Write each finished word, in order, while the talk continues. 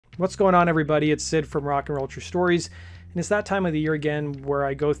What's going on, everybody? It's Sid from Rock and Roll True Stories, and it's that time of the year again where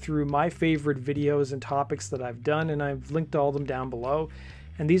I go through my favorite videos and topics that I've done, and I've linked all of them down below.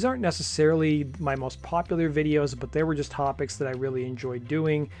 And these aren't necessarily my most popular videos, but they were just topics that I really enjoyed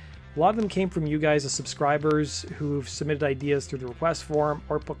doing. A lot of them came from you guys as subscribers who've submitted ideas through the request form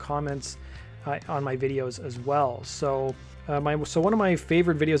or put comments on my videos as well. So one of my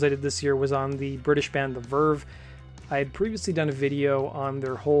favorite videos I did this year was on the British band The Verve. I had previously done a video on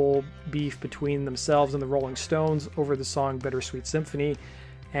their whole beef between themselves and the Rolling Stones over the song Bittersweet Symphony,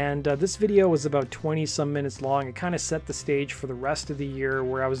 and this video was about 20 some minutes long. It kind of set the stage for the rest of the year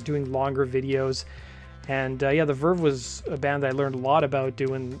where I was doing longer videos. And yeah, The Verve was a band that I learned a lot about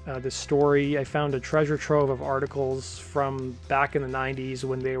doing this story. I found a treasure trove of articles from back in the 90s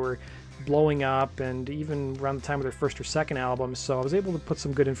when they were blowing up, and even around the time of their first or second album, so I was able to put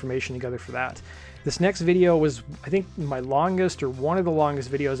some good information together for that. This next video was, I think, my longest, or one of the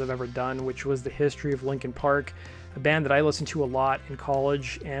longest videos I've ever done, which was the history of Linkin Park, a band that I listened to a lot in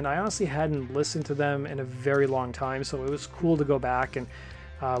college, and I honestly hadn't listened to them in a very long time, so it was cool to go back and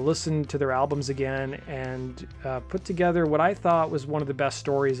listen to their albums again and put together what I thought was one of the best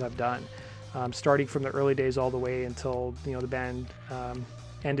stories I've done, starting from the early days all the way until, you know, the band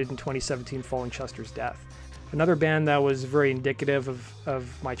ended in 2017 following Chester's death. Another band that was very indicative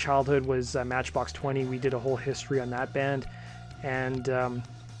of my childhood was Matchbox 20. We did a whole history on that band, and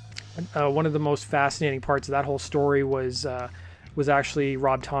one of the most fascinating parts of that whole story was actually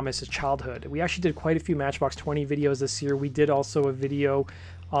Rob Thomas's childhood. We actually did quite a few Matchbox 20 videos this year. We did also a video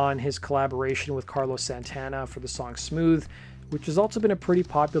on his collaboration with Carlos Santana for the song Smooth, which has also been a pretty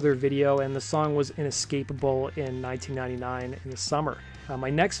popular video, and the song was inescapable in 1999 in the summer. My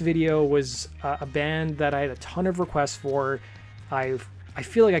next video was a band that I had a ton of requests for. I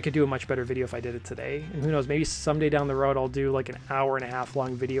feel like I could do a much better video if I did it today, and who knows, maybe someday down the road I'll do like an hour-and-a-half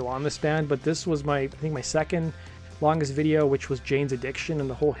long video on this band, but this was I think my second longest video, which was Jane's Addiction and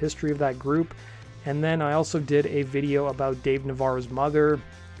the whole history of that group. And then I also did a video about Dave Navarro's mother,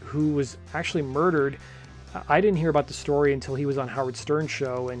 who was actually murdered. I didn't hear about the story until he was on Howard Stern's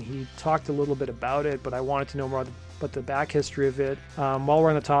show, and he talked a little bit about it, but I wanted to know more about the back history of it. While we're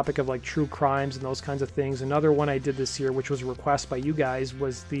on the topic of like true crimes and those kinds of things, another one I did this year, which was a request by you guys,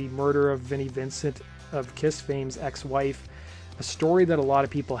 was the murder of Vinnie Vincent of Kiss fame's ex-wife, a story that a lot of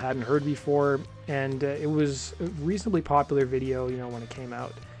people hadn't heard before, and it was a reasonably popular video, you know, when it came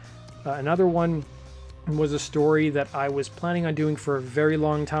out. Another one was a story that I was planning on doing for a very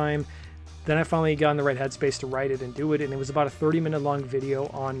long time. Then I finally got in the right headspace to write it and do it, and it was about a 30-minute long video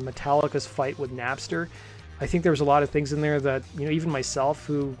on Metallica's fight with Napster. I think there was a lot of things in there that, you know, even myself,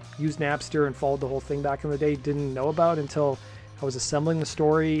 who used Napster and followed the whole thing back in the day, didn't know about until I was assembling the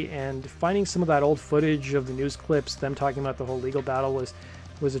story, and finding some of that old footage of the news clips, them talking about the whole legal battle,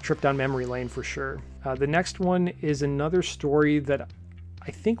 was a trip down memory lane for sure. The next one is another story that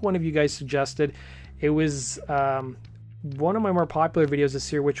I think one of you guys suggested. It was one of my more popular videos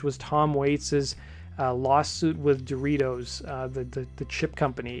this year, which was Tom Waits' lawsuit with Dorritos, the chip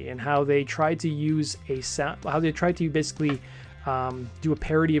company, and how they tried to use basically do a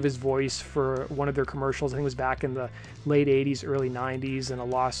parody of his voice for one of their commercials. I think it was back in the late 80s, early 90s, and a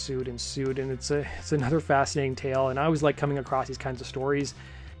lawsuit ensued, and it's another fascinating tale, and I always like coming across these kinds of stories.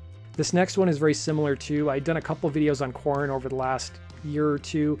 This next one is very similar too. I've done a couple of videos on Korn over the last year or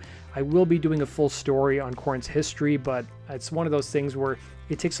two. I will be doing a full story on Korn's history, but it's one of those things where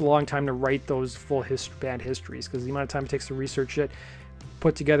it takes a long time to write those full band histories, because the amount of time it takes to research it,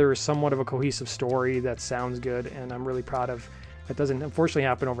 put together somewhat of a cohesive story that sounds good, and I'm really proud of. That doesn't unfortunately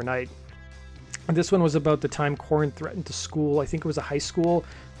happen overnight. And this one was about the time Korn threatened to school. I think it was a high school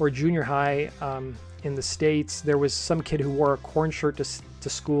or junior high in the States. There was some kid who wore a Korn shirt to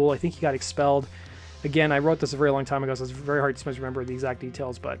school. I think he got expelled. Again, I wrote this a very long time ago, so it's very hard to remember the exact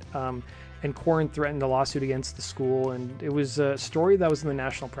details, but and Korn threatened a lawsuit against the school, and it was a story that was in the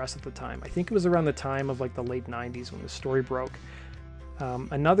national press at the time. I think it was around the time of like the late 90s when the story broke.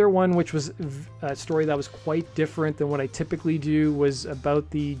 Another one, which was a story that was quite different than what I typically do, was about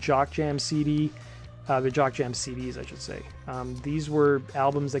the Jock Jams CD, the Jock Jams CDs, I should say. These were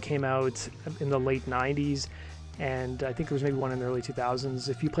albums that came out in the late 90s, and I think there was maybe one in the early 2000s.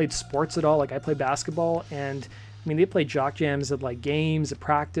 If you played sports at all, like I played basketball, and I mean, they played Jock Jams at like games, at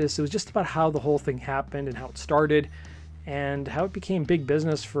practice. It was just about how the whole thing happened and how it started, and how it became big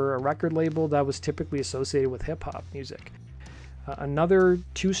business for a record label that was typically associated with hip-hop music. Another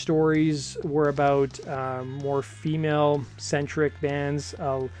two stories were about more female-centric bands.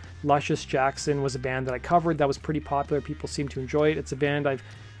 Luscious Jackson was a band that I covered that was pretty popular. People seem to enjoy it. It's a band I've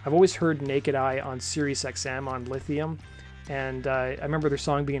always heard Naked Eye on Sirius XM on Lithium, And I remember their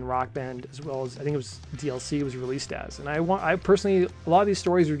song being Rock Band, as well as I think it was DLC was released as. And I personally, a lot of these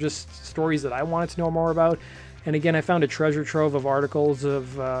stories are just stories that I wanted to know more about. And again, I found a treasure trove of articles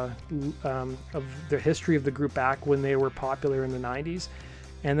of the history of the group back when they were popular in the 90s.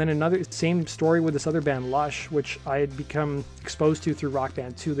 And then another same story with this other band, Lush, which I had become exposed to through Rock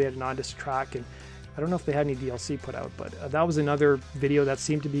Band 2. They had an on-disc track, and I don't know if they had any DLC put out, but that was another video that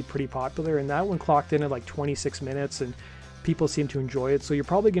seemed to be pretty popular. And that one clocked in at like 26 minutes, and people seem to enjoy it. So you're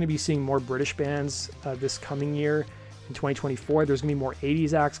probably going to be seeing more British bands this coming year in 2024. There's going to be more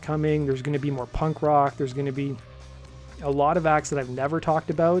 80s acts coming. There's going to be more punk rock. There's going to be a lot of acts that I've never talked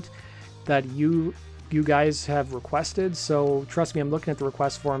about that you guys have requested. So trust me, I'm looking at the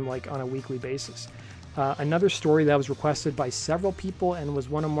request form like on a weekly basis. Another story that was requested by several people and was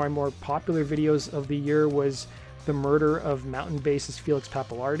one of my more popular videos of the year was the murder of mountain bassist Felix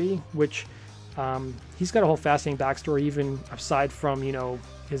Pappalardi, which he's got a whole fascinating backstory, even aside from, you know,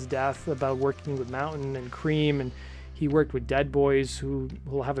 his death, about working with Mountain and Cream, and he worked with Dead Boys, who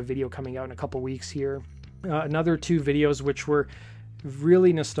will have a video coming out in a couple weeks here. Another two videos which were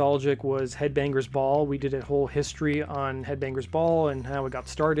really nostalgic was Headbangers Ball. We did a whole history on Headbangers Ball and how it got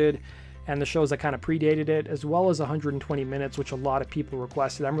started, and the shows that kind of predated it, as well as 120 minutes, which a lot of people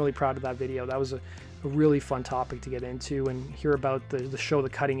requested. I'm really proud of that video. That was a really fun topic to get into and hear about the show The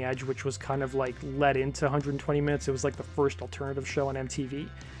Cutting Edge, which was kind of like led into 120 minutes. It was like the first alternative show on MTV.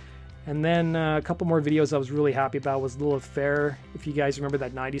 And then a couple more videos I was really happy about was Lilith Fair. If you guys remember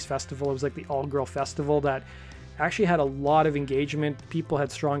that 90s festival, it was like the all-girl festival that actually had a lot of engagement. People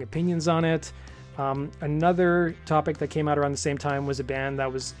had strong opinions on it. Another topic that came out around the same time was a band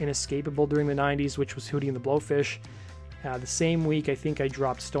that was inescapable during the 90s, which was Hootie and the Blowfish. The same week, I think I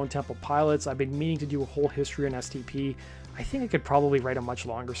dropped Stone Temple Pilots. I've been meaning to do a whole history on STP. I think I could probably write a much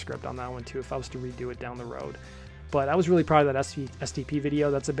longer script on that one too if I was to redo it down the road. But I was really proud of that STP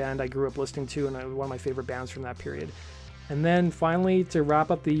video. That's a band I grew up listening to and one of my favorite bands from that period. And then finally, to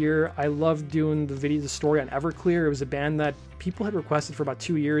wrap up the year, I loved doing the story on Everclear. It was a band that people had requested for about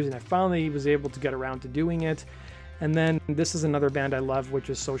 2 years, and I finally was able to get around to doing it. And then this is another band I love, which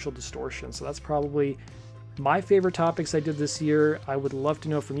is Social Distortion. So that's probably my favorite topics I did this year. I would love to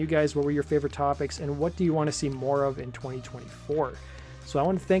know from you guys, what were your favorite topics and what do you want to see more of in 2024? So I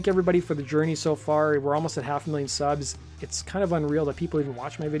want to thank everybody for the journey so far. We're almost at 500,000 subs. It's kind of unreal that people even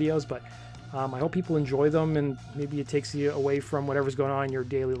watch my videos, but I hope people enjoy them, and maybe it takes you away from whatever's going on in your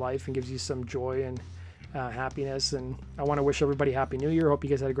daily life and gives you some joy and happiness. And I want to wish everybody Happy New Year. Hope you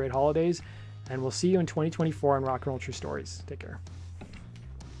guys had a great holidays, and we'll see you in 2024 on Rock and Roll True Stories. Take care.